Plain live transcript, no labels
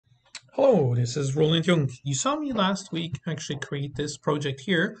Hello, this is Roland Jung. You saw me last week actually create this project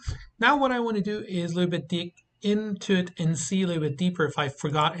here. Now what I want to do is a little bit dig into it and see a little bit deeper if I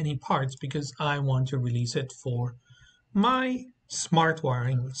forgot any parts because I want to release it for my smart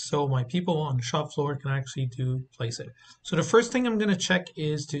wiring so my people on the shop floor can actually place it. So the first thing I'm going to check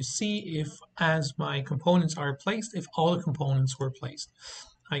is to see if as my components are placed, if all the components were placed.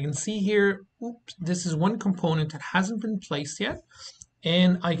 I can see here, oops, this is one component that hasn't been placed yet.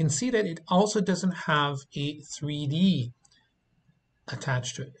 And I can see that it also doesn't have a 3D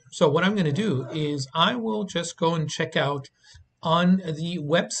attached to it. So what I'm going to do is I will just go and check out on the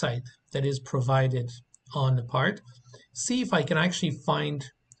website that is provided on the part, see if I can actually find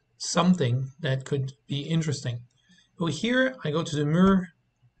something that could be interesting. So here I go to the mirror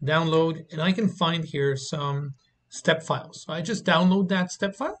download and I can find here some step files. So I just download that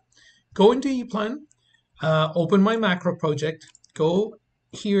step file, go into EPLAN, open my macro project, go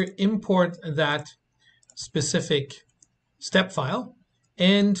here, import that specific step file.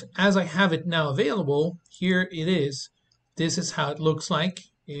 And as I have it now available, here it is. This is how it looks like.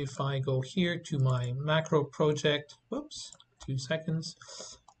 If I go here to my macro project, whoops, 2 seconds,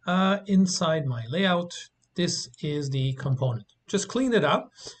 inside my layout, this is the component. Just clean it up.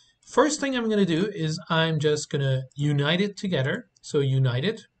 First thing I'm going to do is I'm just going to unite it together. So unite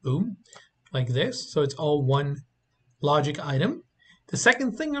it, boom, like this. So it's all one logic item. The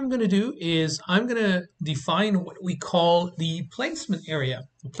second thing I'm going to do is I'm going to define what we call the placement area.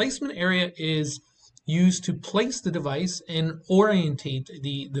 The placement area is used to place the device and orientate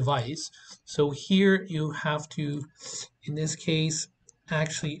the device. So here you have to, in this case,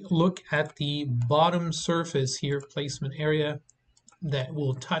 actually look at the bottom surface here, placement area, that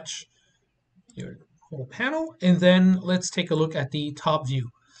will touch your whole panel. And then let's take a look at the top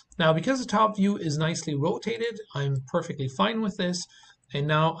view. Now, because the top view is nicely rotated, I'm perfectly fine with this. And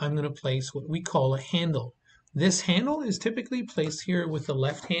now I'm going to place what we call a handle. This handle is typically placed here with the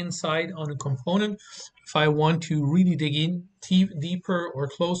left-hand side on a component. If I want to really dig in deeper or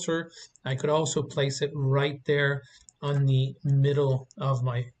closer, I could also place it right there on the middle of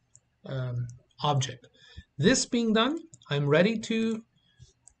my object. This being done, I'm ready to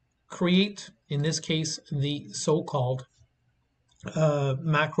create, in this case, the so-called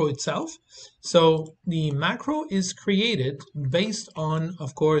macro itself. So the macro is created based on,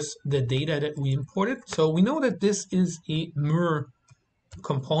 of course, the data that we imported. So we know that this is a mirror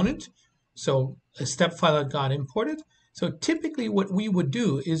component. So a step file that got imported. So typically what we would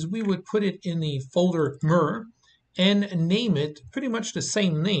do is we would put it in the folder mirror and name it pretty much the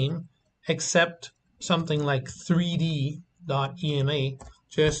same name, except something like 3D.ema,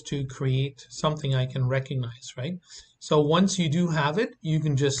 just to create something I can recognize, right? So once you do have it, you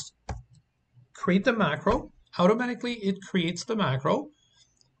can just create the macro. Automatically, it creates the macro.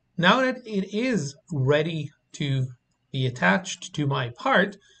 Now that it is ready to be attached to my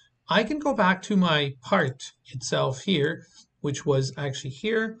part, I can go back to my part itself here, which was actually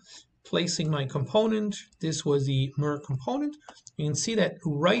here, placing my component. This was the mirror component. You can see that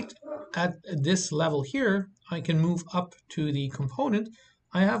right at this level here, I can move up to the component.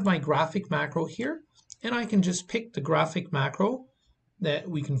 I have my graphic macro here, and I can just pick the graphic macro that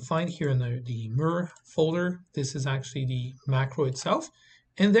we can find here in the mirror folder. This is actually the macro itself.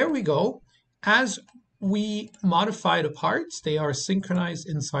 And there we go. As we modify the parts, they are synchronized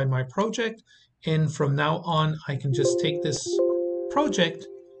inside my project. And from now on, I can just take this project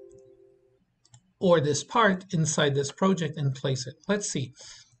or this part inside this project and place it. Let's see.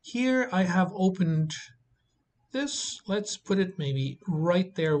 Here I have opened this. Let's put it maybe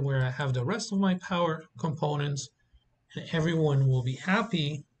right there where I have the rest of my power components, and everyone will be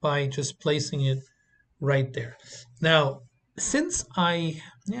happy by just placing it right there. Now, since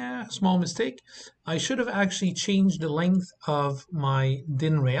small mistake, I should have actually changed the length of my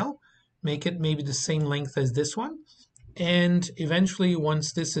DIN rail, make it maybe the same length as this one. And eventually,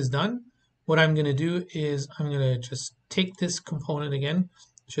 once this is done, what I'm going to do is I'm going to just take this component again,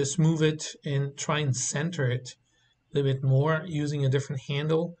 just move it and try and center it a little bit more using a different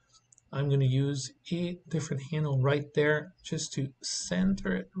handle. I'm going to use a different handle right there just to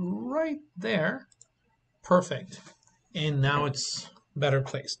center it right there. Perfect. And now it's better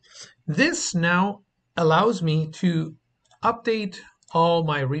placed. This now allows me to update all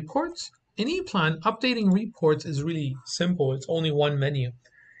my reports. In EPLAN, updating reports is really simple. It's only one menu.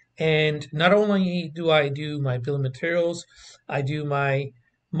 And not only do I do my bill of materials, I do my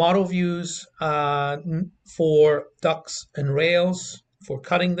model views for ducts and rails, for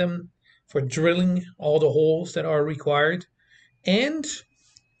cutting them, for drilling all the holes that are required. And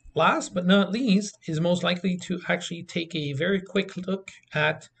last but not least is most likely to actually take a very quick look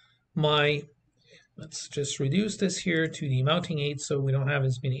at my, let's just reduce this here to the mounting aid so we don't have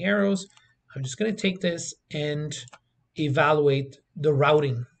as many arrows. I'm just going to take this and evaluate the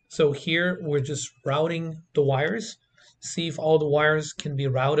routing. So here we're just routing the wires, see if all the wires can be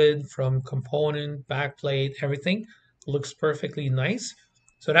routed from component, backplate, everything. Looks perfectly nice.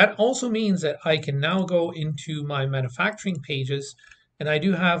 So that also means that I can now go into my manufacturing pages, and I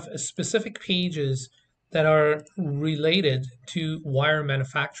do have specific pages that are related to wire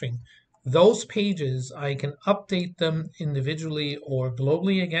manufacturing. Those pages, I can update them individually or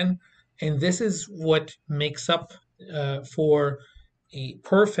globally again, and this is what makes up for a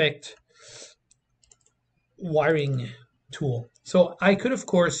perfect wiring tool. So I could, of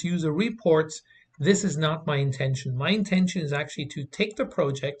course, use a reports. This is not my intention. My intention is actually to take the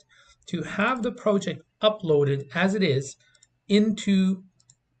project, to have the project uploaded as it is into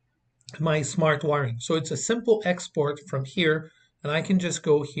my smart wiring. So it's a simple export from here, and I can just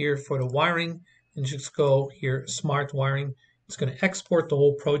go here for the wiring and just go here, smart wiring. It's going to export the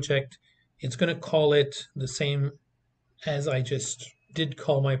whole project. It's going to call it the same as I just did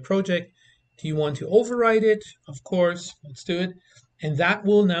call my project. Do you want to override it? Of course, let's do it. And that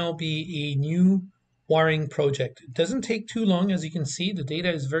will now be a new wiring project. It doesn't take too long. As you can see, the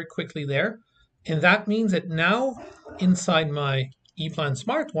data is very quickly there. And that means that now inside my EPLAN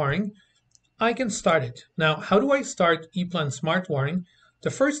Smart Wiring, I can start it. Now, how do I start EPLAN Smart Wiring?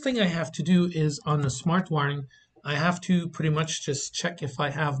 The first thing I have to do is on the Smart Wiring, I have to pretty much just check if I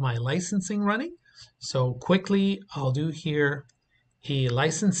have my licensing running. So quickly, I'll do here a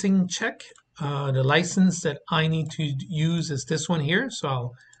licensing check. The license that I need to use is this one here. So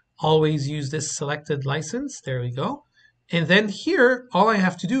I'll always use this selected license. There we go. And then here, all I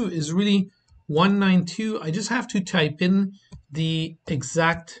have to do is really 192. I just have to type in the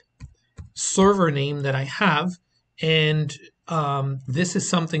exact server name that I have. And this is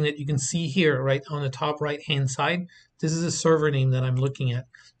something that you can see here, right on the top right hand side. This is a server name that I'm looking at.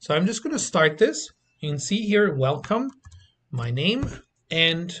 So I'm just going to start this. You can see here, welcome, my name,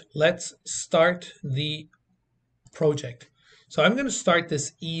 and let's start the project. So I'm going to start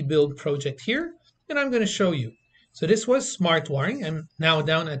this e-build project here, and I'm going to show you. So this was smart wiring. I'm now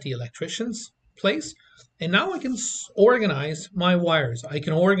down at the electrician's place, and now I can organize my wires. I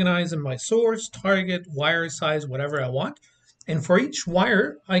can organize them by source, target, wire size, whatever I want. And for each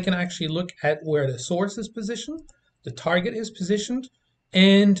wire, I can actually look at where the source is positioned, the target is positioned,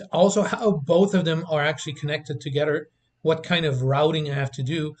 and also how both of them are actually connected together, what kind of routing I have to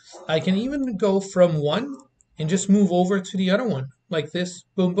do. I can even go from one and just move over to the other one like this,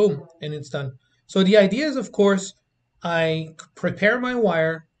 boom, boom, and it's done. So the idea is, of course, I prepare my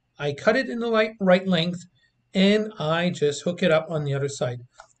wire, I cut it in the right length, and I just hook it up on the other side.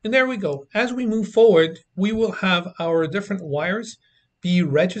 And there we go. As we move forward, we will have our different wires be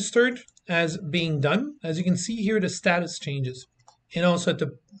registered as being done. As you can see here, the status changes. And also at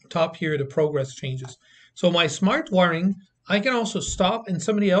the top here, the progress changes. So my smart wiring, I can also stop and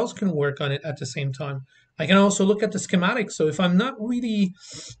somebody else can work on it at the same time. I can also look at the schematics. So if I'm not really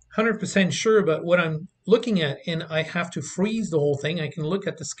 100% sure about what I'm looking at and I have to freeze the whole thing, I can look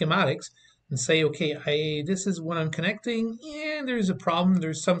at the schematics and say, okay, this is what I'm connecting, and there's a problem,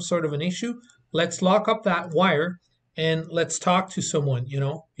 there's some sort of an issue. Let's lock up that wire and let's talk to someone,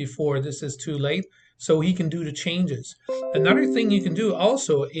 before this is too late, so he can do the changes. Another thing you can do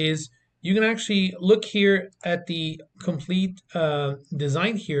also is you can actually look here at the complete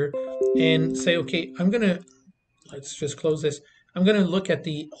design here and say, okay, let's just close this. I'm going to look at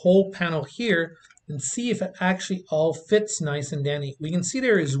the whole panel here and see if it actually all fits nice and dandy. We can see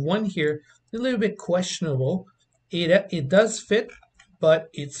there is one here, a little bit questionable. It does fit, but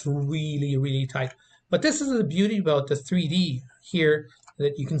it's really, really tight. But this is the beauty about the 3D here,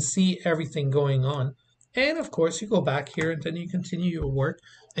 that you can see everything going on. And of course, you go back here and then you continue your work.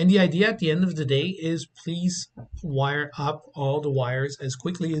 And the idea at the end of the day is please wire up all the wires as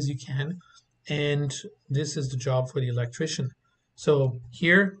quickly as you can. And this is the job for the electrician. So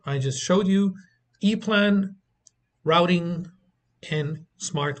here I just showed you EPLAN, routing, and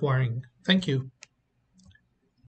smart wiring. Thank you.